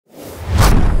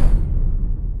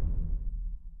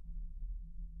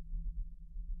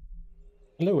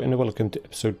Hello and welcome to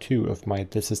episode 2 of my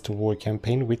This is the War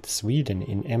campaign with Sweden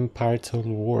in Empire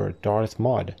Total War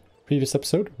Darthmod. Previous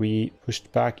episode we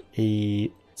pushed back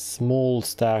a small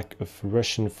stack of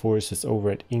Russian forces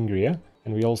over at Ingria,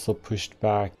 and we also pushed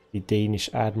back the Danish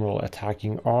admiral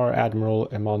attacking our admiral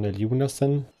Emanuel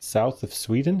Jonasson south of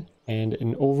Sweden, and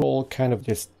in overall kind of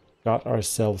just got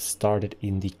ourselves started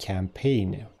in the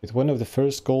campaign with one of the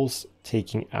first goals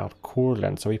taking out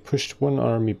Courland. So we pushed one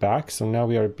army back, so now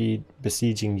we are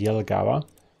besieging Jelgava,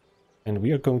 and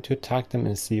we are going to attack them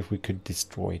and see if we could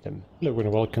destroy them. Hello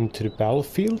and welcome to the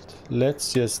battlefield.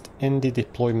 Let's just end the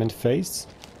deployment phase,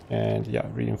 and yeah,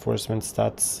 reinforcement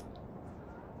stats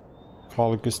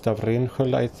Carl Gustav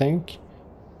Rensköld, I think.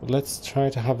 But let's try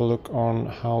to have a look on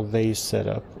how they set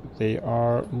up. They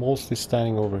are mostly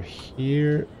standing over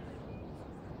here,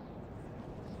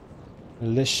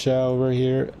 militia over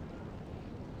here,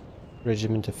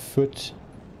 regiment of foot.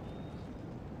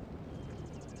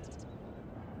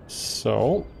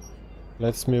 So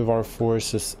let's move our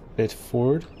forces a bit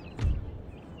forward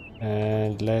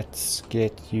and let's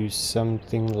get you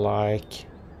something like,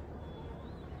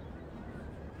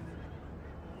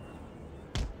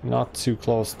 not too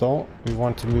close though, we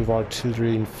want to move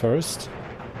artillery in first.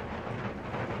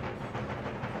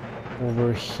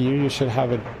 Over here you should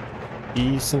have a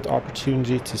decent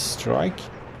opportunity to strike,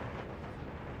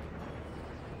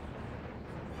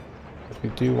 but we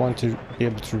do want to be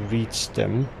able to reach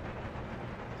them.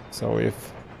 So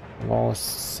if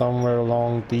somewhere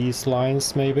along these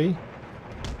lines maybe,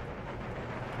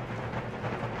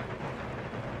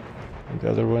 and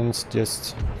the other ones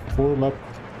just form up.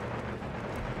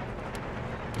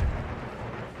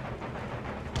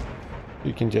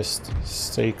 You can just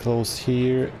stay close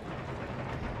here.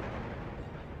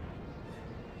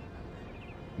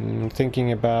 I'm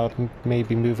thinking about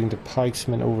maybe moving the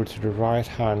pikesmen over to the right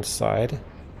hand side.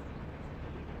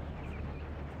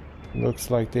 Looks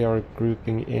like they are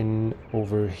grouping in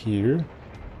over here.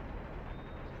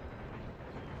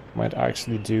 Might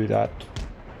actually do that.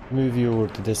 Move you over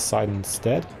to this side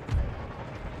instead.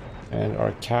 And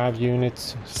our cav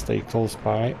units stay close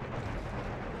by.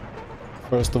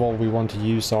 First of all, we want to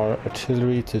use our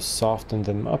artillery to soften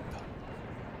them up.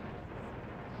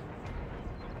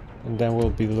 And then we'll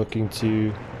be looking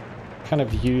to kind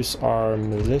of use our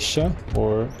militia,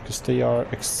 or because they are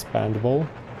expandable.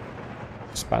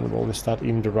 Expandable, is that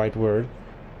even the right word?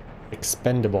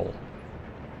 Expendable.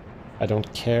 I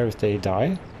don't care if they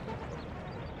die.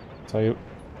 So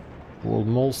I will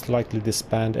most likely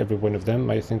disband every one of them.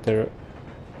 I think they're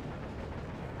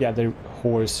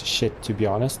horse shit, to be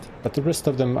honest. But the rest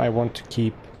of them I want to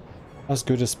keep as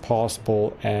good as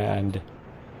possible, and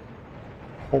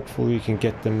hopefully we can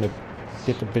get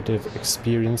a bit of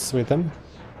experience with them.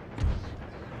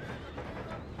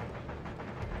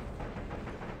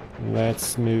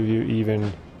 Let's move you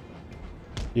even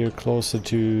here closer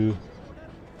to...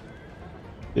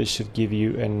 This should give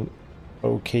you an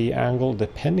okay angle,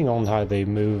 depending on how they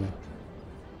move,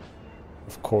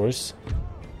 of course.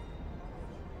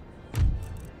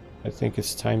 I think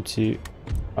it's time to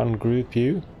ungroup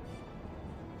you.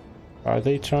 Are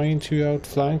they trying to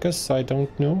outflank us? I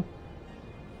don't know.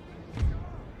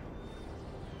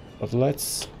 But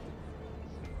let's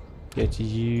get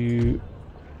you.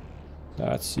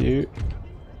 That's you.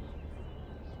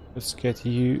 Let's get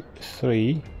you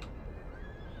 3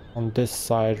 on this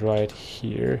side right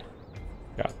here.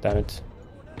 God damn it.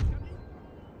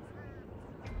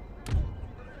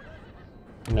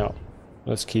 No,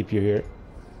 let's keep you here.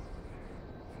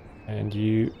 And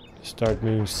you start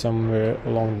moving somewhere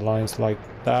along the lines like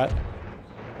that.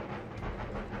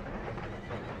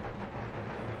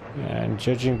 And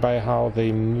judging by how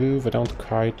they move, I don't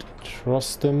quite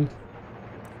trust them.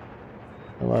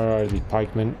 Where are the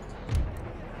pikemen?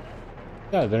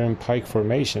 Yeah, they're in pike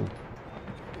formation.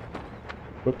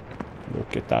 Whoop.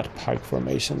 Look at that pike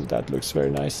formation. That looks very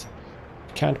nice.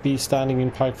 Can't be standing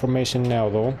in pike formation now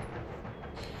though.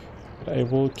 But I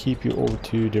will keep you over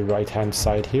to the right hand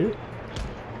side here.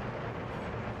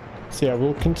 So yeah,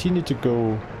 we'll continue to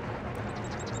go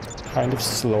kind of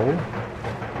slow.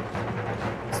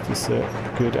 Is this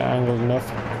a good angle enough?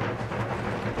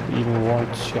 I even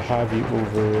want to have you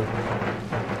over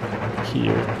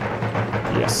here.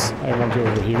 Yes, I want you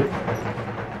over here.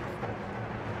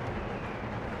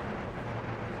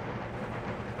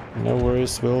 No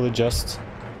worries, we'll adjust.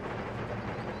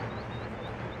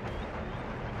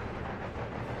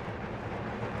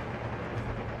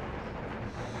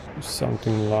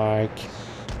 Something like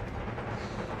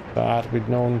that. We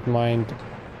don't mind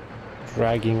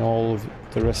dragging all of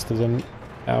the rest of them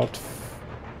out.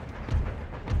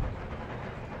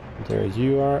 There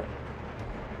you are.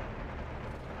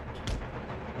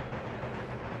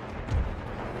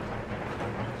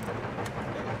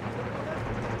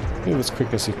 Move as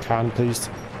quick as you can, please.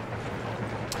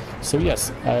 So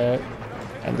yes,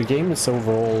 and the game is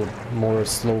overall more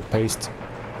slow-paced.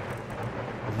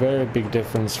 A very big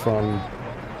difference from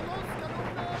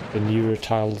the newer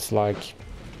titles like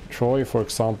Troy, for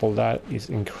example. That is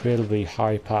incredibly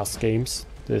high-paced games.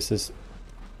 This is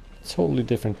a totally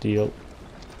different deal.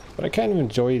 But I kind of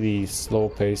enjoy the slow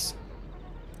pace.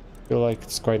 Feel like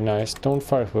it's quite nice. Don't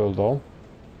fire at will though.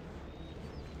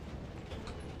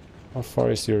 How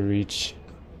far is your reach?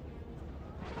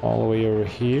 All the way over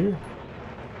here.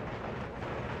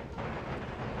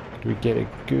 Do we get a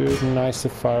good, nice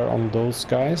fire on those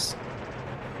guys?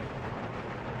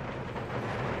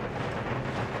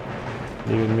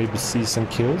 Even maybe see some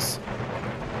kills.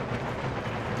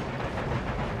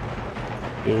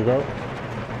 Here we go.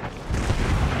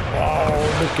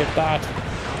 Oh, look at that.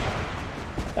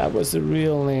 That was a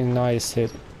really nice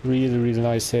hit. Really, really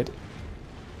nice hit.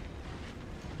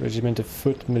 Regiment of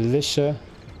Foot Militia.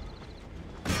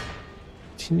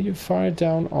 Continue fire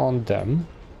down on them.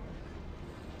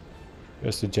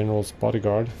 There's the General's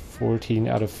Bodyguard. 14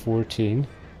 out of 14.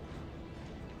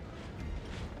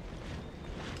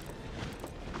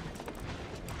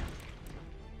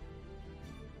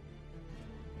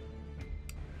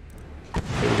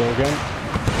 Here we go again.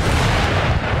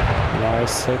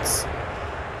 Nice hits.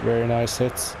 Very nice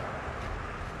hits.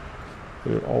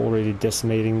 We're already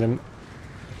decimating them.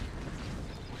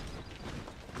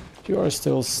 You are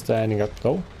still standing up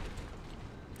though.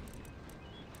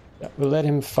 Yeah, we'll let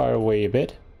him fire away a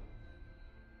bit.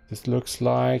 This looks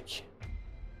like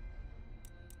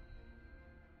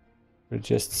we're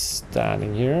just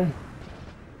standing here.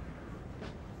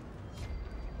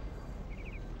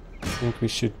 I think we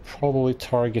should probably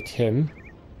target him.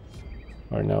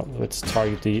 Or no, let's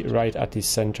target the right at the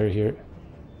center here.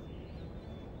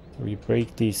 We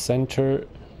break the center.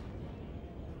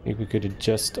 I think we could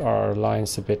adjust our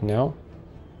lines a bit now.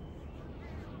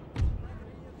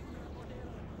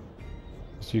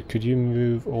 So could you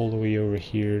move all the way over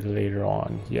here later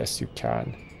on? Yes, you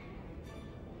can.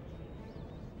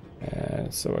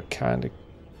 And so I can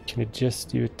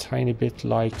adjust you a tiny bit,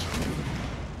 like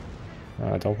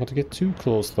I don't want to get too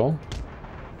close though.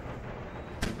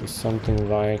 Do something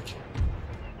like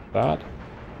that.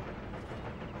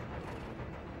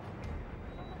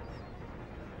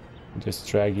 Just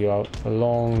drag you out a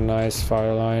long, nice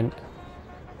fire line.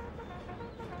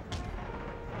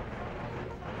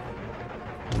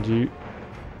 And you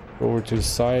go over to the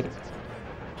side.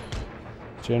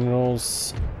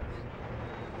 Generals.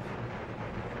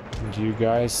 And you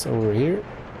guys over here.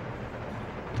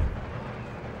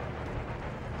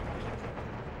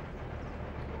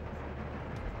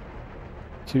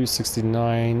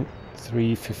 .269,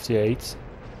 358.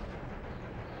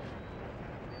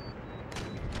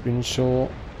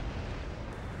 Winchell.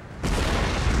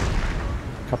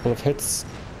 Couple of hits.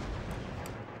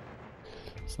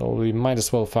 So we might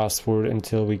as well fast forward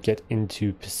until we get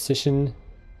into position.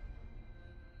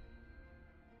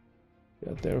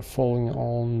 Yeah, they're following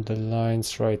on the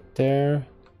lines right there.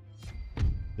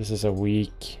 This is a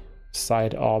weak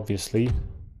side, obviously.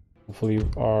 Hopefully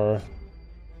our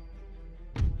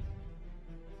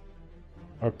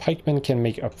pikemen can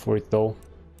make up for it though.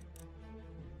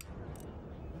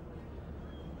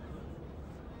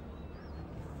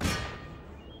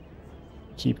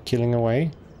 Keep killing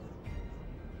away.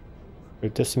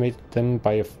 We've decimated them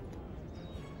by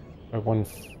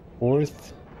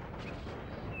 1/4.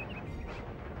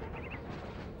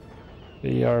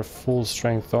 They are full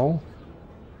strength though.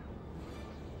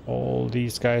 All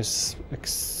these guys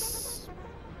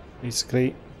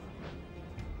basically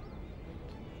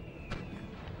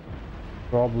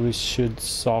probably should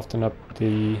soften up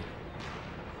the...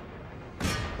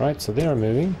 Right, so they are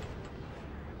moving.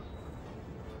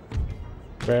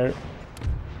 Where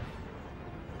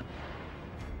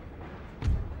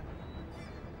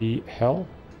the hell?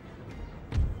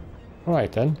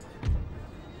 Alright then.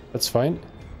 That's fine.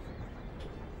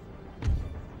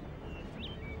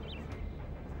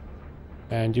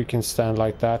 And you can stand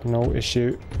like that, no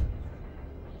issue.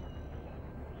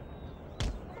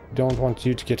 Don't want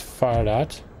you to get fired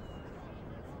at.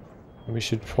 We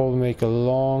should probably make a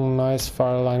long, nice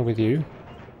fire line with you.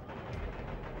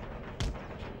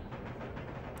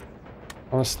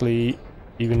 Honestly,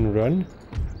 even run.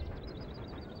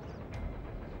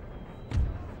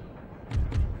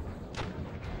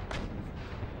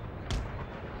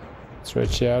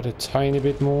 Stretch out a tiny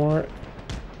bit more.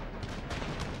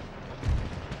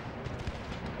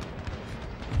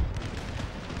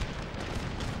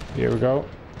 Here we go.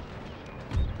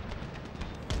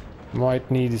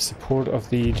 Might need the support of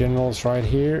the generals right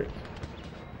here.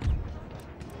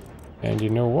 And you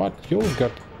know what? You'll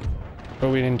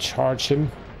go in and charge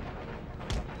him.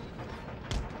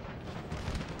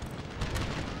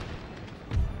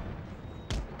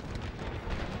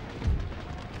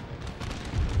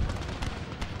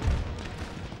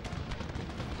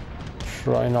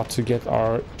 Try not to get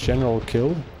our general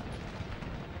killed.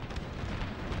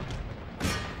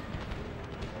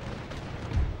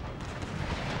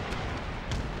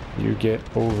 You get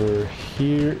over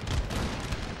here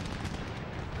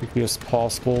quickly as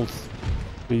possible,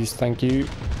 please. Thank you.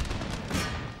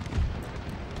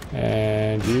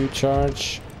 And you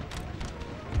charge.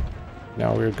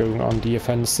 Now we're going on the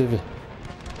offensive.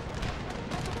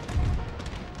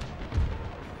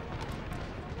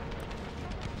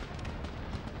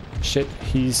 Shit,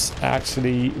 he's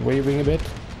actually waving a bit.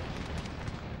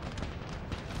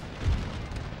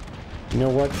 You know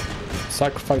what?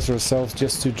 Sacrifice ourselves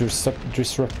just to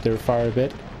disrupt their fire a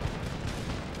bit.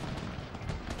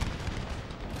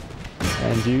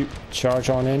 And you charge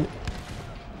on in.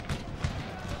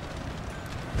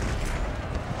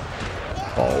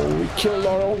 Oh, we killed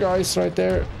our own guys right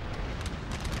there.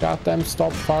 Got them,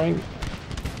 stop firing.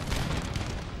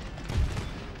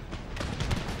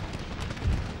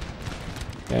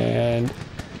 And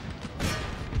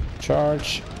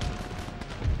charge.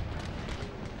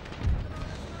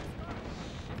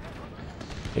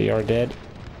 They are dead.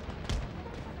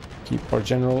 Keep our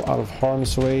general out of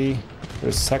harm's way.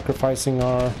 We're sacrificing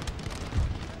our...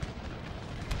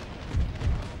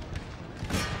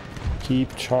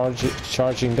 Keep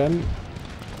charging them.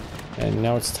 And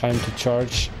now it's time to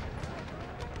charge.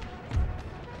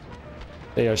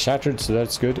 They are shattered, so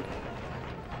that's good.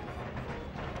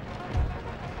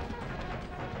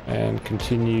 And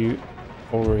continue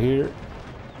over here.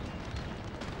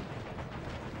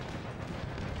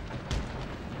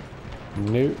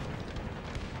 No.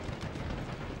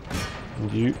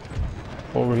 And you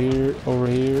over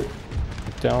here,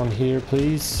 down here,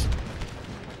 please.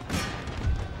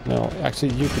 No,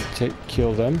 actually, you could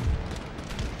kill them.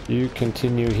 You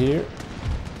continue here,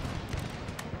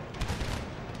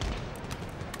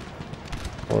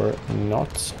 or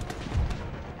not.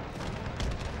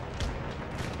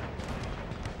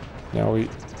 Now we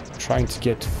trying to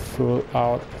get full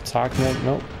out attack mode.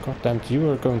 No, goddamn, you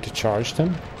are going to charge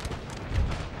them.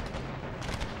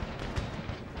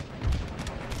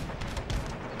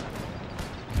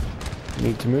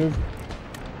 Need to move.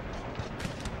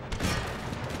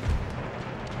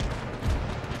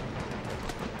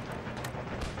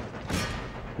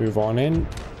 Move on in.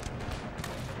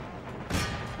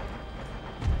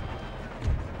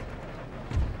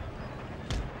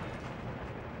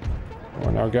 Come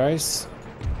on now, guys.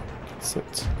 It's a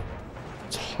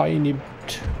tiny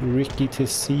tricky to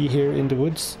see here in the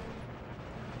woods.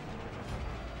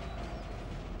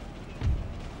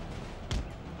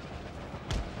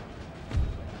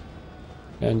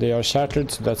 And they are shattered,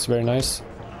 so that's very nice.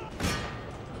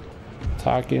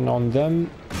 Attack in on them.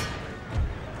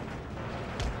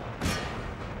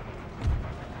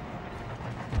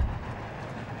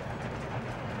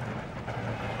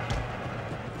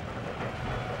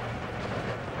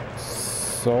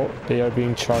 So they are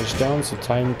being charged down, so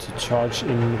time to charge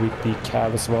in with the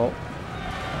cav as well.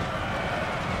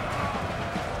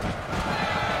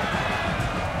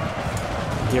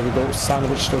 Here we go,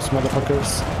 sandwich those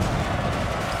motherfuckers.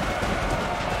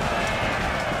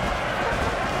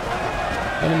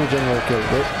 Enemy general killed.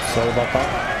 Good. Sorry about that.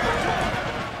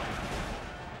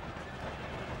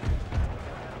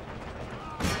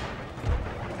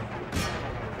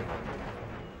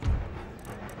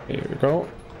 Here we go.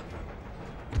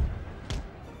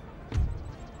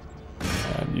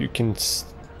 And you can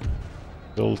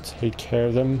still take care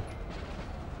of them.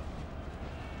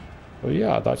 Oh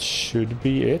yeah, that should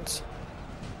be it.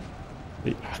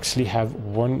 They actually have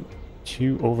 1,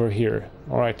 2 over here.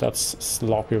 Alright, that's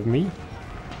sloppy of me.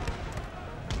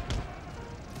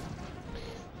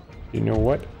 You know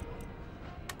what?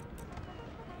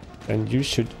 And you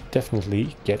should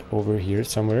definitely get over here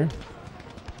somewhere.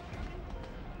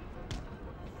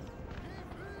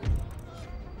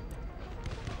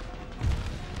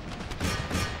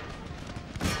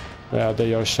 Yeah,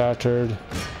 they are shattered.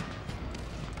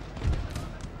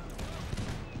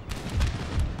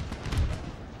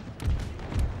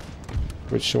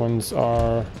 Which ones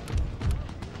are...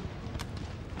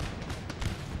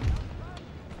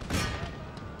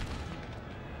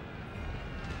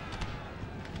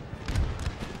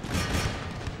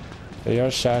 They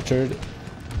are shattered.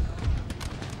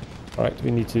 Alright,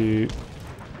 we need to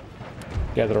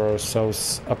gather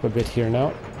ourselves up a bit here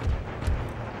now.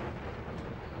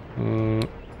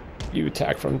 You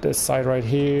attack from this side right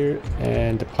here,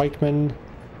 and the pikemen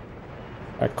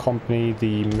accompany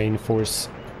the main force.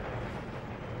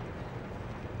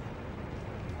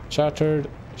 Shattered,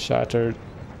 shattered,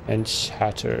 and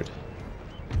shattered.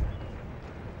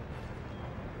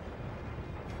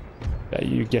 Yeah,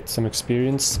 you get some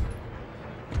experience.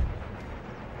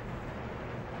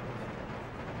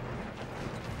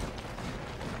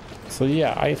 So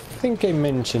yeah, I think I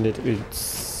mentioned it at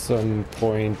some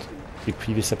point in the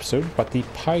previous episode, but the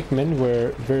pikemen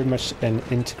were very much an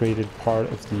integrated part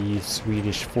of the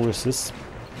Swedish forces.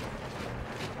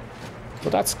 So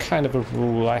that's kind of a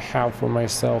rule I have for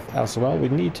myself as well. We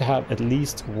need to have at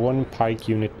least one pike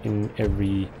unit in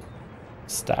every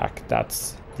stack.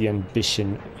 That's the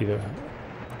ambition.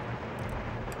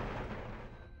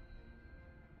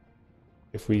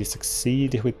 If we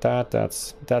succeed with that,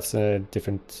 that's a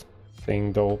different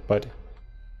thing though, but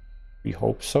we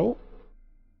hope so.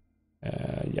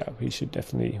 Yeah,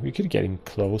 we could get him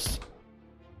close.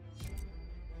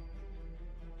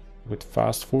 With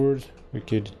fast forward, we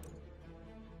could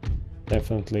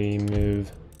definitely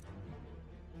move.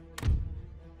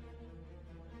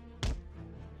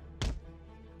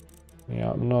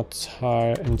 Yeah, I'm not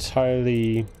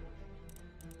entirely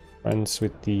friends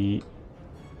with the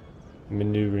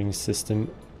maneuvering system,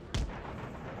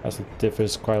 as it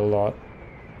differs quite a lot.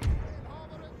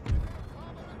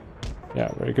 Yeah,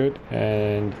 very good.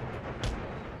 And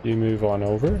you move on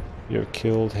over. You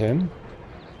killed him.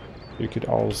 You could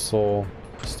also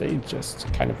stay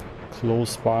just kind of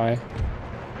close by.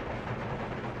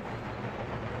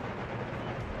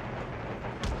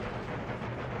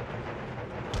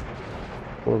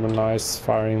 Form a nice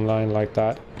firing line like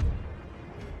that.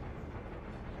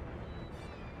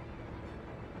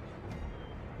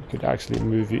 You could actually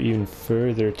move you even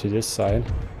further to this side.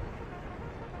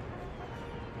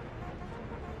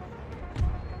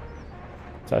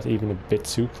 Is that even a bit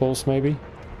too close, maybe?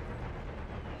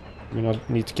 We not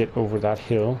need to get over that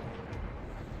hill.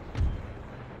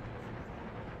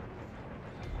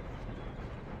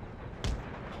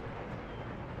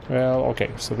 Well,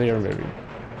 okay, so they are moving.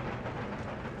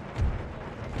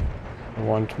 I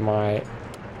want my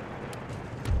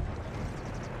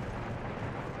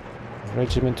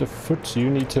regiment of foot. You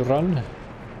need to run.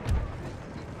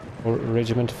 Or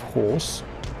regiment of horse.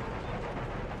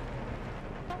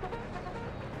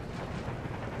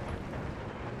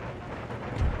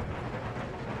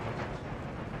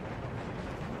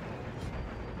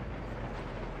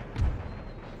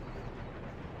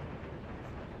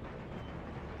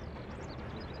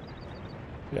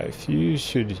 Yeah, if you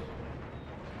should...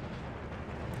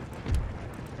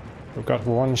 We've got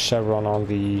one chevron on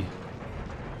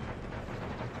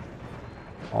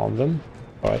them,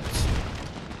 but...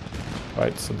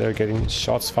 Right, so they're getting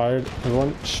shots fired.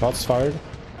 Everyone, shots fired.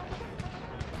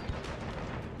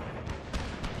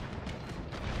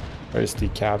 Where's the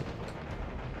cab?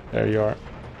 There you are.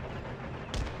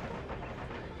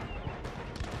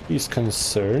 He's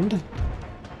concerned.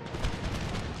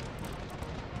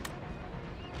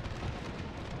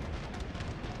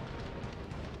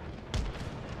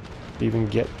 Even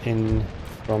get in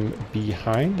from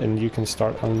behind, and you can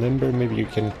start on limber. Maybe you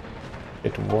can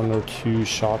get 1 or 2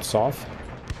 shots off.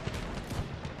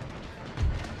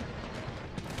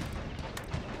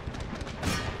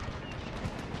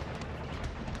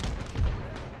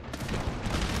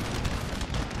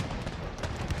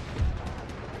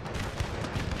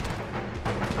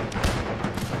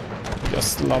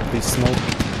 Just love this smoke.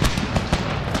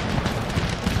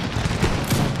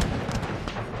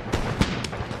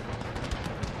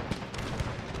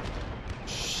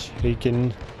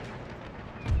 Shaken.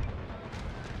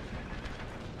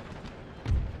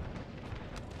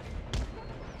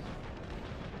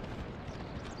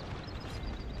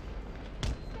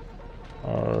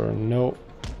 Or no,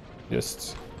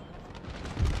 just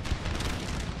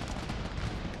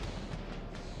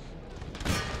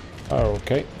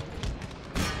okay.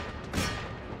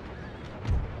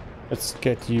 Let's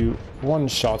get you 1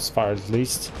 shots fired at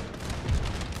least.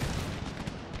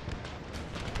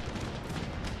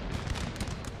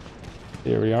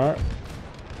 Here we are.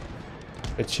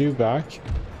 Get you back.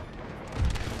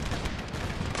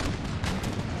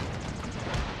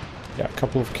 Yeah, a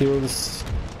couple of kills.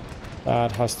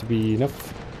 That has to be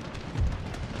enough.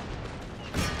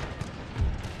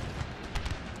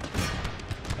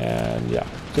 And yeah,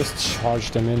 just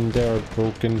charge them in. They're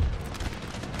broken.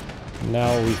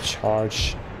 Now we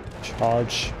charge.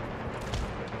 Charge.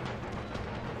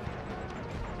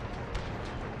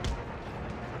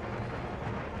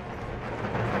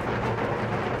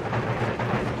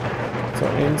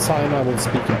 in time I will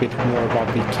speak a bit more about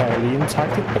the Caroline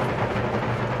tactic, but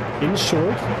in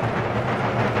short,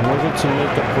 in order to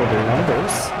make up for the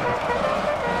numbers,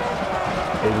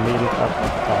 they made it up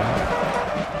time.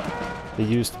 They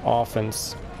used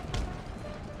offense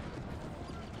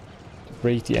to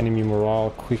break the enemy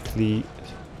morale quickly.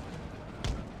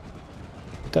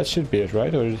 That should be it,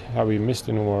 right? Or have we missed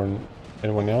anyone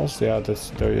else? Yeah,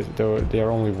 they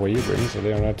are only wavering, so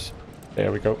they are not.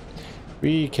 There we go.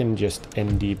 We can just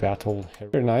end the battle.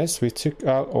 Very nice. We took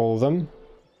out all of them,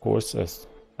 of course, as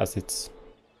it's,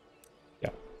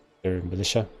 yeah, their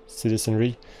militia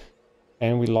citizenry,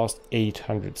 and we lost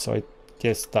 800. So I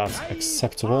guess that's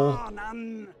acceptable.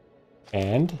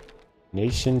 And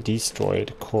nation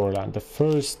destroyed Courland, the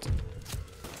first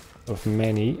of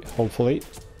many, hopefully.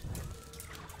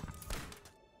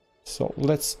 So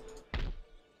let's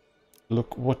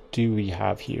look, what do we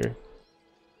have here?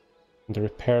 The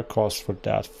repair cost for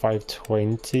that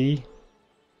 520.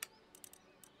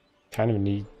 Kind of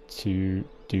need to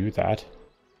do that,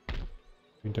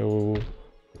 even though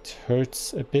it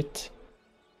hurts a bit.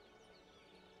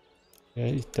 Yeah,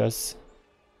 it does.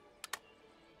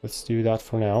 Let's do that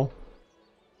for now.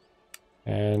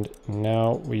 And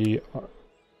now we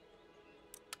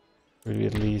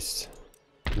at least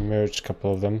merge a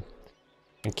couple of them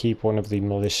and keep one of the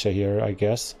militia here, I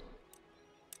guess.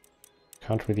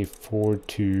 Can't really afford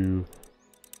to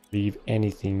leave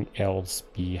anything else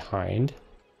behind.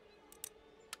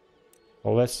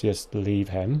 Well, let's just leave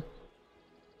him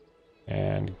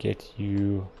and get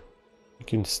you. You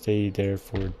can stay there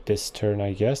for this turn,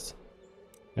 I guess.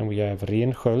 And we have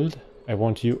Rensköld. I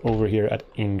want you over here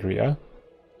at Ingria.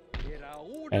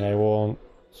 And I want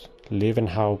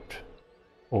Levenhaupt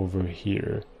over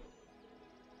here.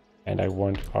 And I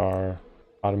want our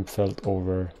Armfelt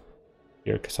over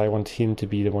here, because I want him to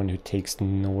be the one who takes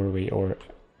Norway, or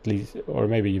at least, or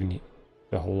maybe even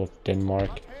the whole of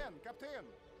Denmark.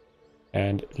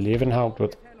 And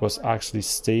Levenhaupt was actually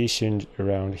stationed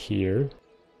around here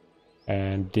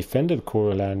and defended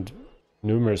Courland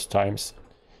numerous times.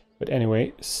 But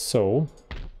anyway, so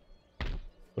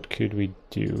what could we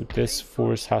do? This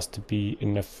force has to be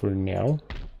enough for now.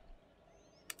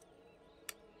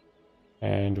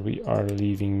 And we are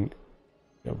leaving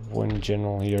one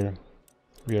general here.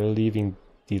 We are leaving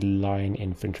the line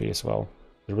infantry as well.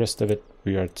 The rest of it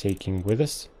we are taking with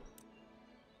us.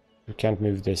 We can't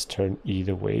move this turn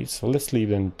either way, so let's leave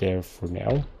them there for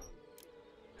now.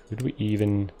 Could we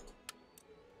even...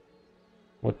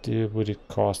 What would it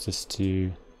cost us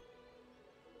to...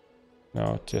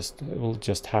 No, we'll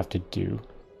just have to do.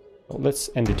 Well, let's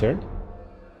end the turn.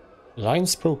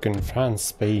 Alliance broken France,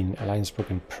 Spain. Alliance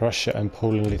broken Prussia and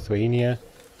Poland, Lithuania.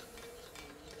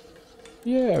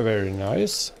 Yeah, very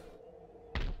nice.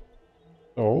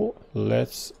 So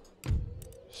let's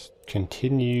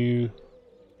continue,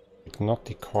 not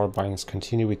the carbines,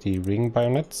 continue with the ring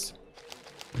bayonets.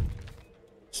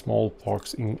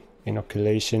 Smallpox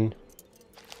inoculation.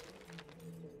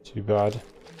 Too bad.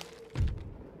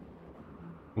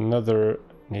 Another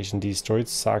nation destroyed,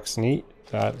 Saxony.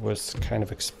 That was kind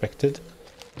of expected.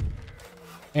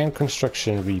 And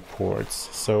construction reports.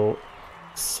 So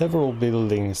several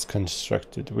buildings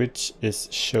constructed, which is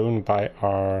shown by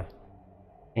our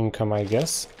income, I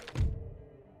guess.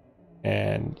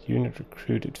 And unit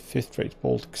recruited, 5th rate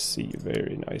Baltic Sea,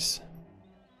 very nice.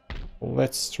 Well,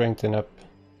 let's strengthen up.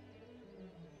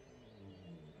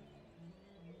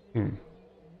 Can't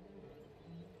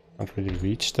really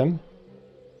reach them.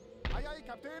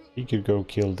 He could go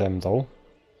kill them though.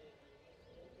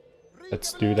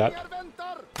 Let's do that.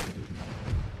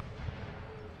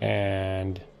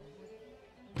 And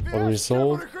for the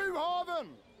result,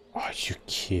 are you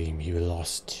kidding me? We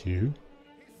lost 2.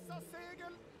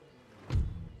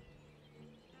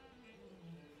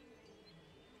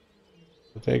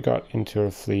 But they got into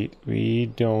our fleet. We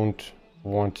don't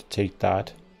want to take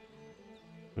that.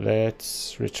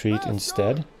 Let's retreat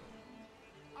instead.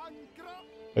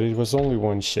 But it was only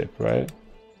one ship, right?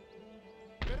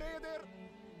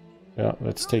 Yeah,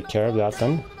 let's take care of that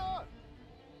then.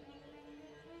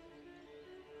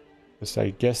 Because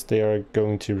I guess they are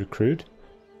going to recruit.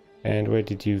 And where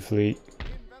did you flee?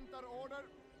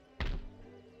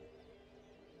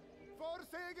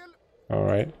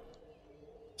 Alright.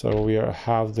 So we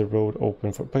have the road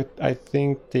open for... But I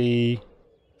think the...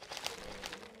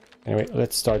 Anyway,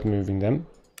 let's start moving them.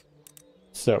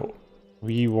 So,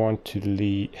 we want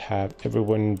to have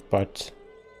everyone but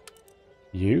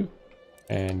you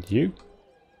and you.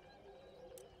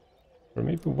 Or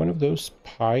maybe one of those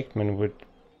pikemen would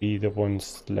be the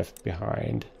ones left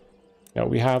behind. Now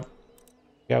we have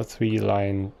 3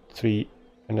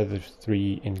 another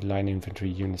 3 in line infantry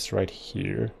units right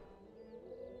here.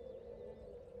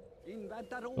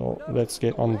 So let's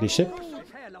get on the ship.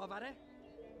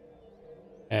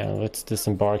 And let's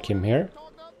disembark him here.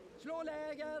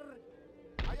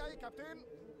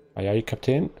 Aye aye,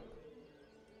 Captain.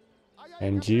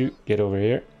 And you, get over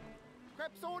here.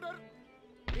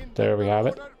 There we have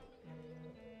it.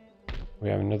 We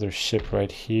have another ship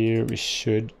right here. We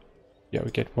should... yeah,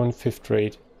 we get 1/5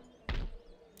 rate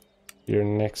here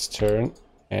next turn.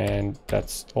 And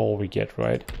that's all we get,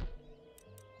 right?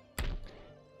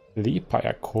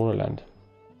 Lipaja Coreland.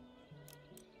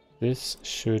 This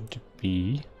should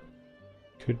be...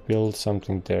 could build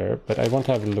something there, but I want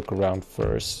to have a look around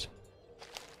first.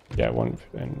 Yeah, one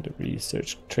and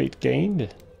research trait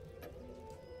gained.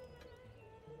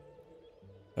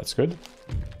 That's good.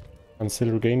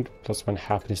 Consider gained +1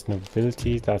 happiness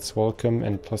nobility. That's welcome,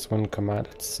 and +1 command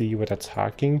at sea with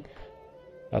attacking.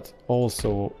 That's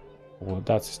also, well,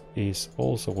 that is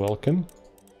also welcome.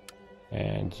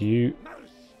 And you.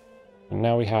 And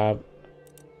now we have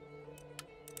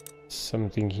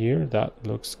something here that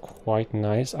looks quite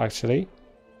nice actually.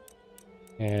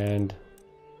 And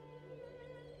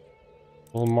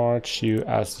we'll march you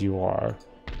as you are.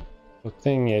 The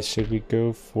thing is, should we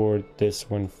go for this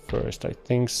one first? I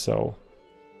think so.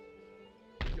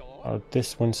 Are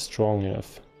this one strong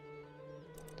enough?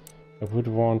 I would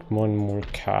want one more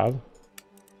cav.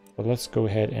 But let's go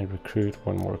ahead and recruit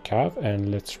one more cav,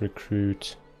 and let's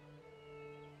recruit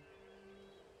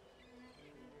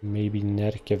maybe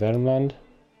Nerke Vermland.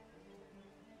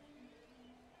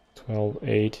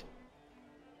 12-8.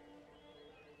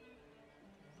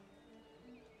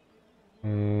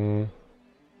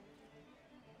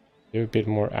 A bit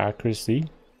more accuracy.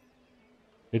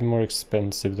 A bit more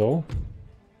expensive though.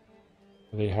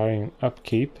 Are they hiring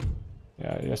upkeep?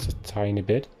 Yeah, just a tiny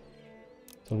bit.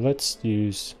 So let's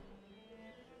use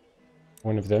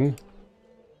one of them.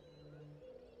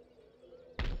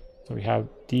 So we have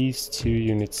these 2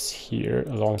 units here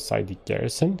alongside the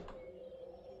garrison.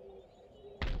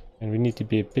 And we need to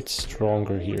be a bit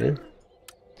stronger here.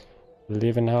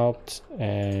 Levenhaupt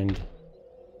and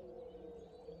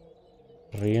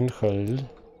Reinhold.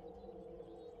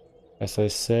 As I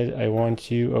said, I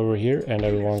want you over here, and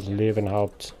I want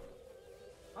Levenhaupt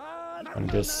on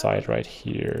this side right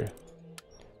here.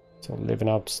 So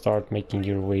Levenhaupt, start making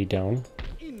your way down.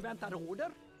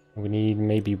 We need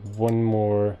maybe one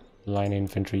more line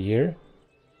infantry here.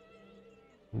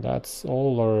 That's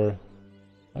all our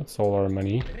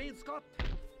money.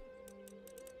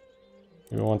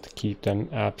 We want to keep them,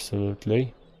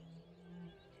 absolutely.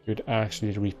 Could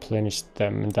actually replenish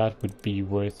them, and that would be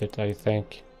worth it, I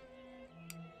think.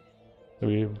 So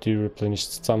we do replenish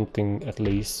something at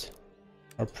least.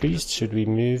 Our priest, should we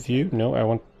move you? No, I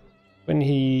want when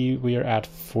we are at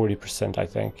 40%, I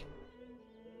think.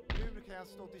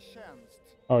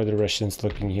 How are the Russians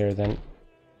looking here then?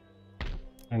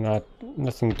 They're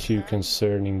nothing too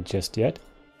concerning just yet.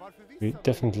 We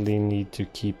definitely need to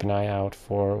keep an eye out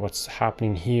for what's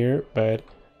happening here, but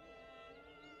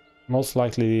most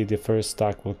likely the first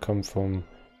stack will come from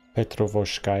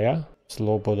Petrovorskaya,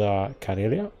 Sloboda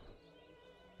Karelia.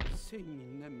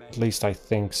 At least I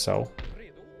think so.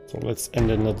 So let's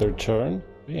end another turn.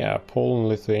 Yeah, Poland,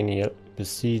 Lithuania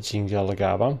besieging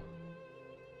Jelgava.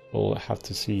 We'll have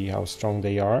to see how strong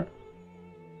they are.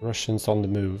 Russians on the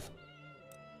move.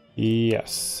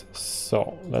 Yes,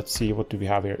 so let's see, what do we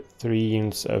have here? 3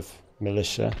 units of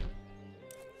militia.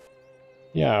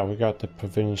 Yeah, we got the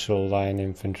provincial line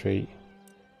infantry.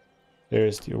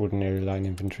 There's the ordinary line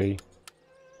infantry.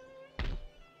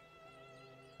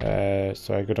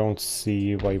 So I don't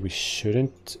see why we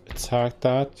shouldn't attack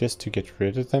that, just to get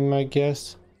rid of them, I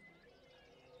guess.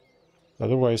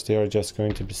 Otherwise they are just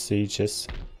going to besiege us.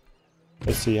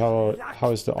 Let's see how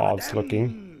is the odds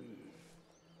looking.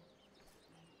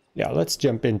 Yeah, let's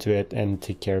jump into it and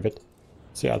take care of it.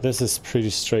 So yeah, this is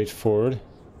pretty straightforward.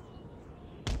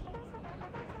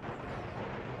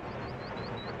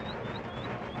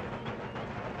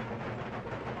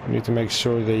 We need to make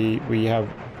sure we are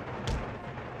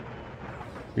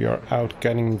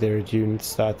outgunning their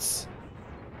units. That's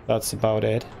about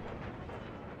it.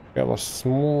 We have a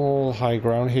small high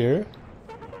ground here.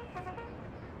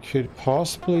 Could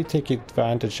possibly take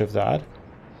advantage of that.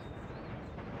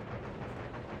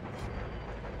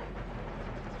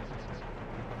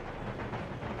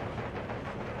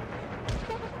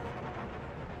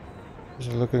 Is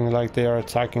it looking like they are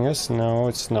attacking us? No,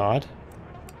 it's not.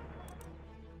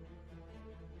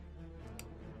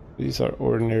 These are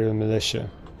ordinary militia.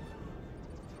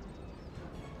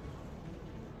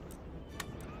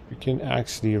 We can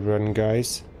actually run,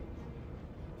 guys.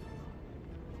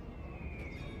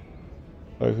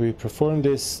 So if we perform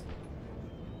this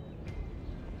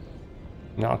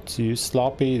not too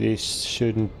sloppy, this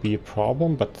shouldn't be a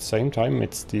problem, but at the same time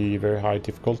it's the very high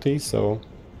difficulty, so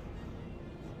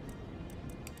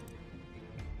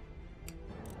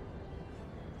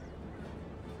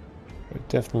I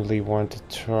definitely want to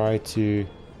try to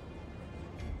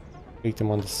take them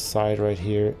on the side right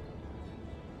here.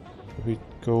 We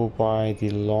go by the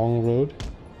long road.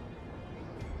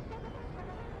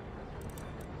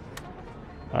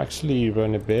 Actually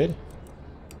run a bit.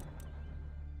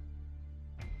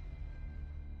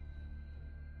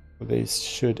 They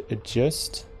should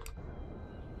adjust.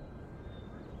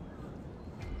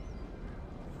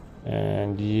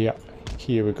 And yeah,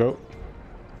 here we go.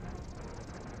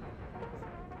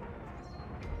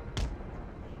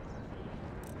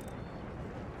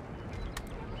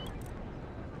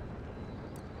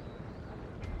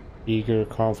 Eager,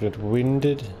 confident,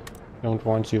 winded. Don't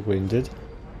want you winded.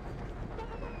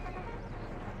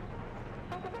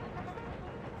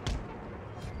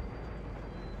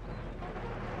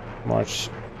 March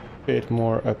a bit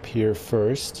more up here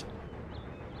first.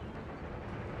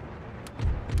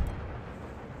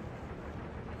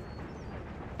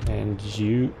 And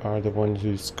you are the one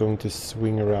who's going to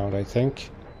swing around, I think.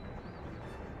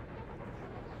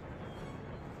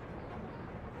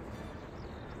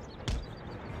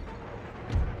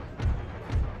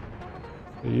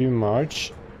 You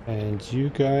march, and you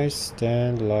guys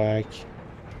stand like...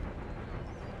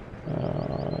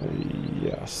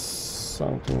 yes,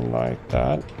 something like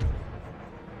that.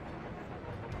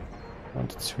 I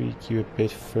want to tweak you a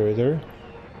bit further.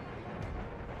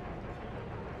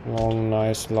 Long,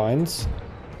 nice lines.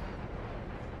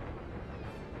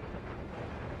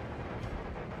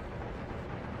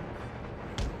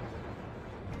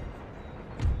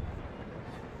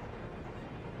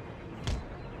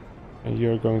 And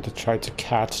you're going to try to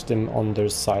catch them on their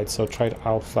side, so try to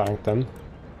outflank them.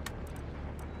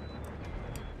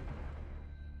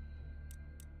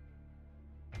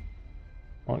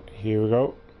 Here we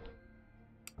go.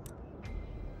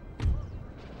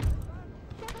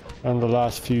 And the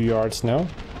last few yards now.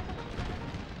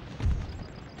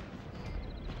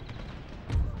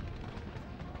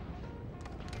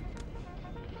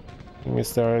 We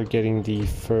start getting the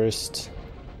first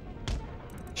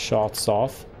shots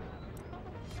off.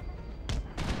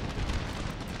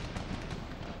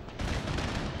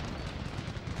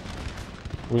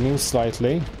 Winning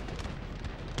slightly.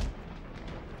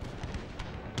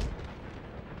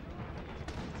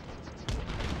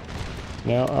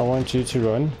 Now I want you to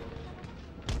run.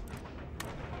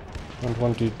 Don't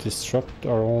want to disrupt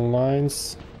our own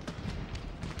lines.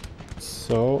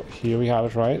 So here we have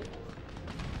it, right?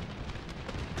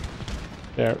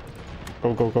 There.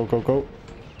 Go, go, go, go, go.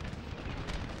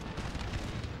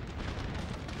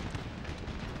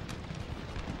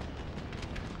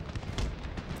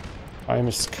 Time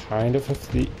is kind of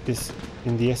is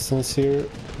in the essence here.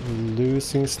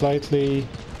 Losing slightly.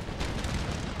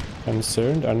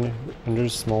 Concerned under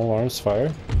small arms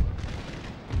fire.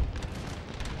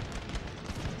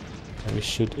 And we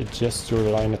should adjust your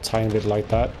line a tiny bit like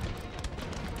that.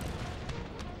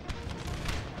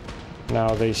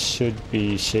 Now they should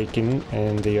be shaken,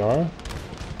 and they are.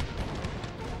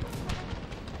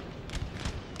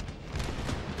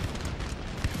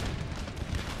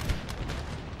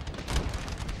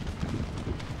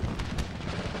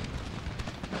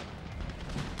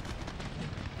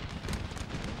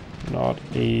 Not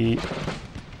a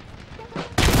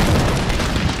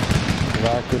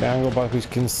that good angle, but we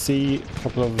can see a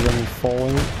couple of them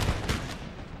falling.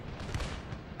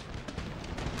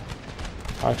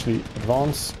 Actually,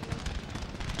 advance.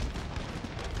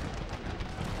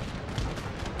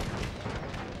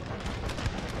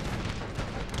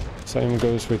 Same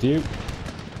goes with you.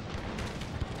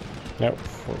 Nope,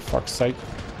 for fuck's sake.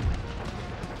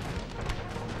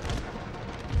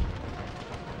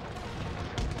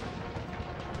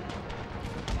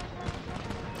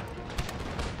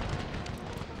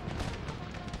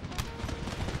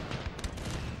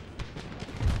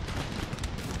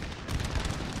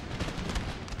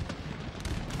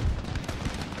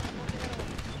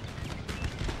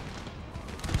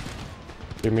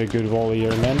 Give me a good volley here,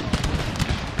 man.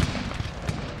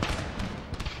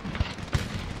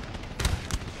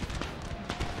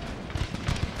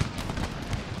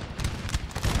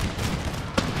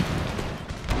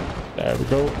 There we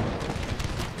go.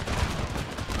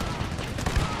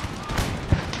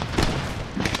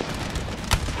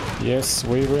 Yes,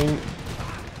 wavering.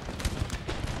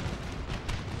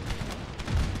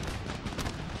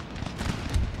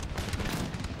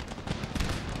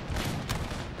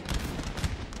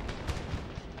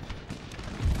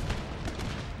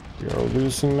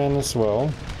 losing men as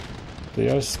well. They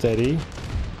are steady.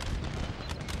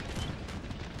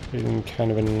 Getting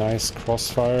kind of a nice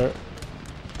crossfire.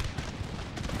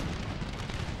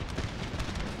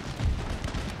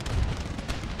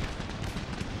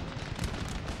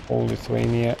 All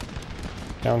Lithuania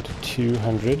down to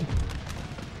 200.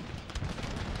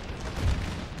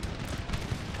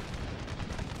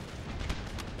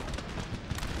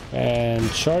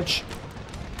 And charge.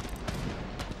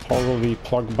 Probably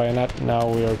plugged bayonet. Now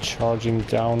we are charging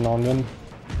down on them.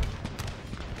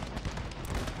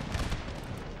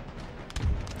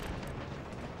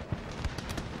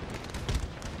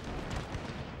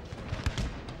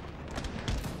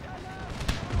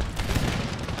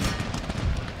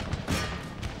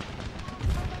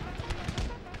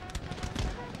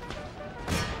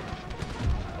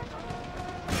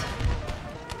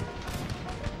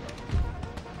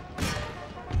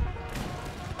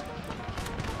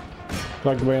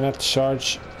 Plug bayonet,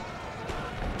 charge.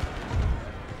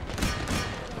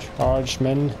 Charge,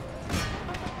 men.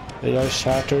 They are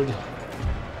shattered.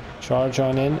 Charge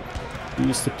on in.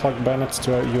 Use the plug bayonets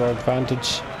to your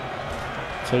advantage.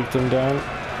 Take them down.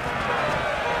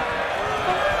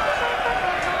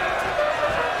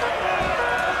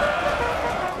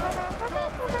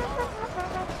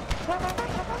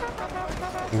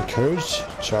 Encourage.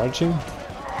 Charging.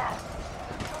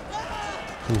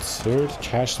 Insert,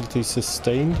 casualty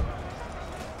sustained.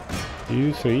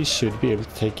 You three should be able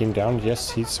to take him down. Yes,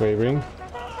 he's wavering.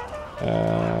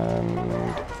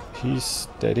 And he's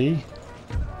steady.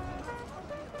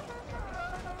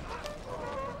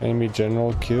 Enemy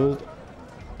general killed.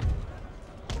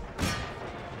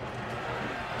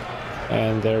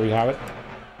 And there we have it.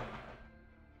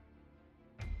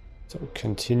 So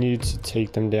continue to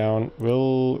take them down.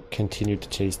 We'll continue to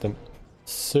chase them.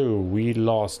 So we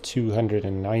lost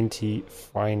 290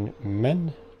 fine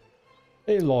men.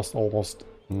 They lost almost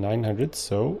 900,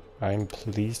 so I'm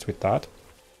pleased with that.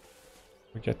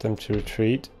 We get them to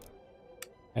retreat.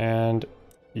 And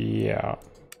yeah,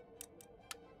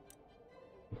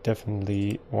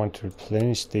 definitely want to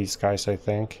replenish these guys, I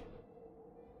think.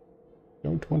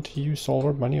 Don't want to use all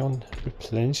our money on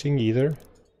replenishing either.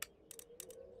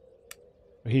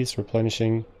 He's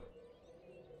replenishing.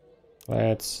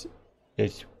 Let's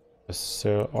get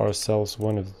ourselves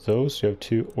one of those. We have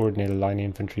 2 ordinary line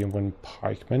infantry and 1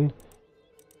 pikeman.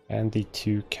 And the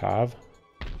 2 cav.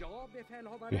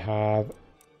 We have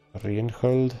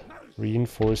Reinhold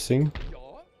reinforcing.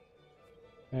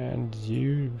 And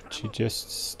you to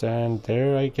just stand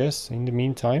there, I guess, in the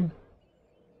meantime.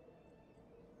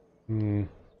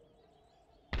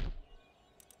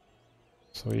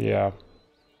 So yeah.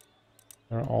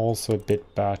 They're also a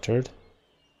bit battered.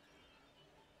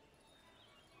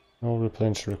 No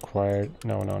replenish required.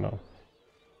 No.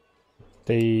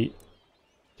 They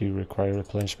do require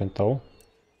replenishment though.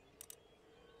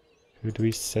 Could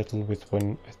we settle with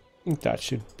one? I think that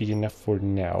should be enough for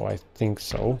now. I think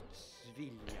so.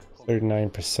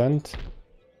 39%.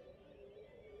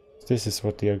 This is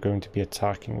what they are going to be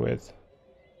attacking with.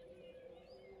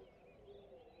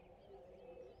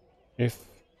 If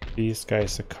these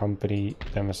guys accompany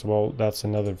them as well, that's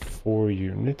another 4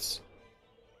 units.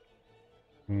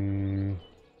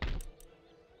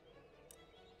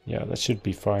 Yeah, that should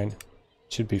be fine.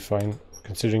 Should be fine,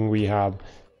 considering we have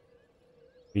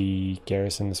the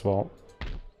garrison as well.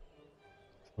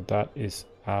 So that is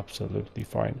absolutely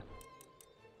fine.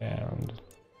 And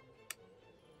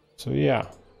so yeah,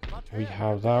 we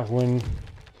have that one.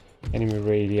 Enemy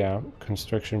radar,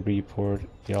 construction report,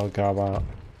 the Algaba.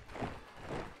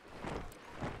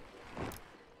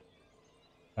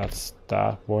 That's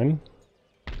that one.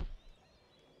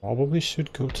 Probably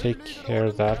should go take care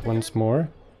of that once more.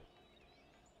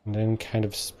 And then kind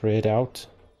of spread out.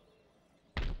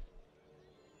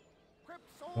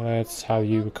 Let's have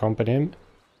you accompany him.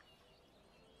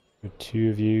 The 2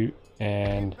 of you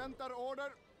and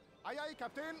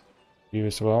you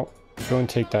as well. Go and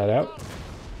take that out.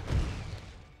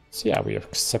 So yeah, we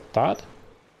accept that.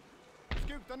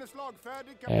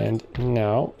 And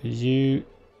now you...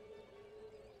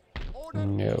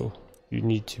 No. You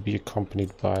need to be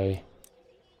accompanied by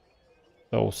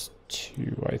those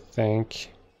 2, I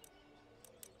think.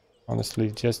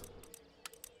 Honestly, just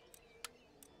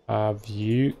have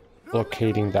you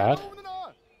blockading that.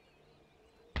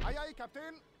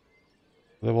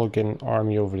 They will get an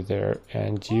army over there,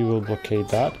 and you will blockade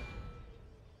that.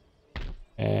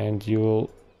 And you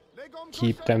will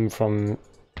keep them from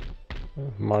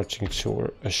marching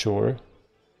ashore.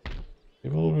 They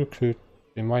will recruit.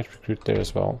 They might recruit there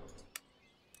as well.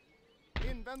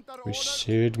 We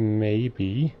should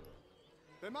maybe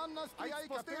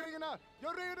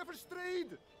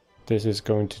This is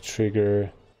going to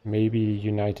trigger maybe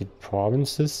United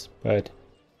Provinces, but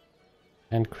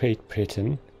and Great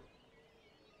Britain.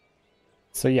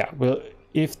 So yeah, well,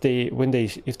 if they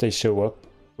show up,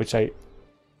 which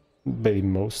they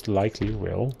most likely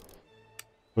will,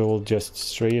 we'll just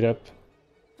straight up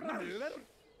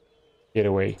get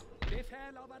away.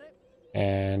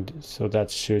 And so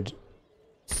that should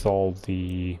solve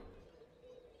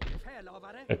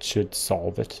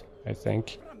it, I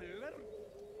think.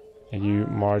 And you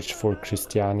march for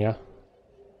Christiania.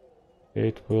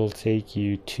 It will take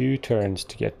you 2 turns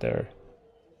to get there.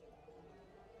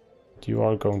 But you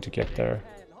are going to get there.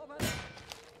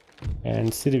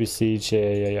 And city besiege,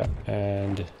 yeah.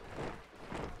 And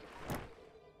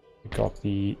we got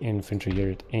the infantry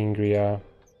here at Angria.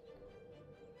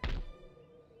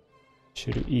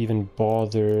 Should we even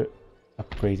bother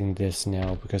upgrading this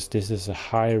now? Because this is a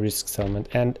high risk settlement,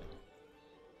 and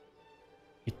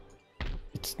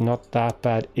it's not that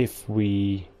bad if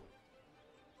we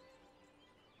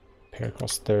repair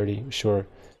cost 30, sure.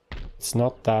 It's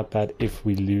not that bad if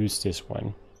we lose this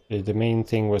one. The main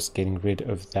thing was getting rid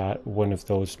of that one of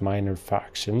those minor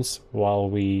factions while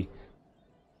we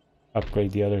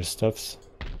upgrade the other stuffs.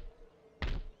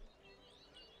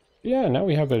 Yeah, now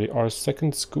we have our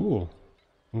second school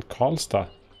in Karlstad.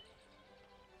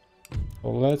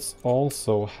 Well, let's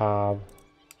also have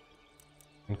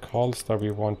in Karlstad,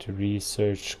 we want to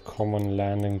research common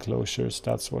land enclosures.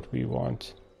 That's what we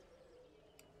want.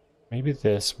 Maybe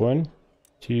this one,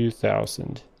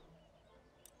 2000.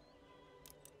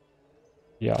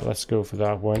 Yeah, let's go for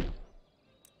that one.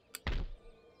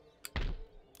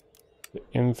 The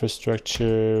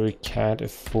infrastructure, we can't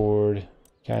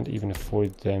even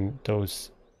afford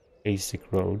those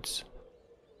basic roads.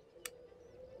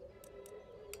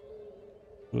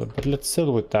 But let's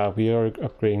settle with that. We are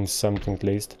upgrading something at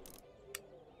least.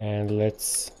 And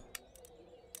let's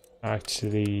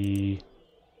actually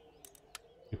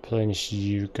replenish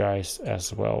you guys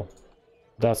as well.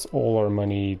 That's all our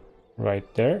money right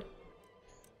there.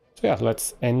 So yeah,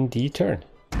 let's end the turn.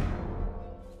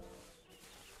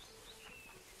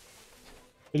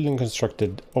 Building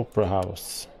constructed opera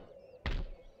house.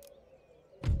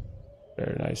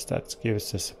 Very nice. That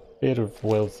gives us a bit of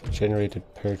wealth generated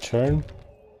per turn.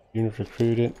 Unit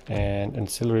recruited and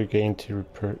ancillary gain to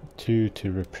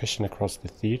repression across the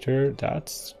theater.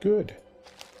 That's good.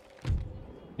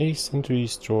 Ace and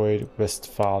destroyed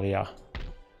Westphalia.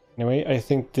 Anyway, I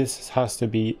think this has to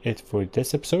be it for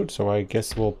this episode, so I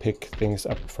guess we'll pick things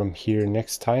up from here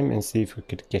next time and see if we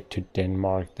could get to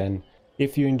Denmark then.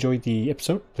 If you enjoyed the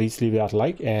episode, please leave that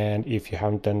like, and if you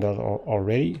haven't done that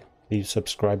already, please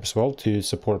subscribe as well to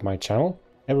support my channel.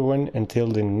 Everyone, until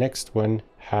the next one,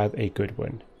 have a good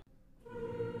one.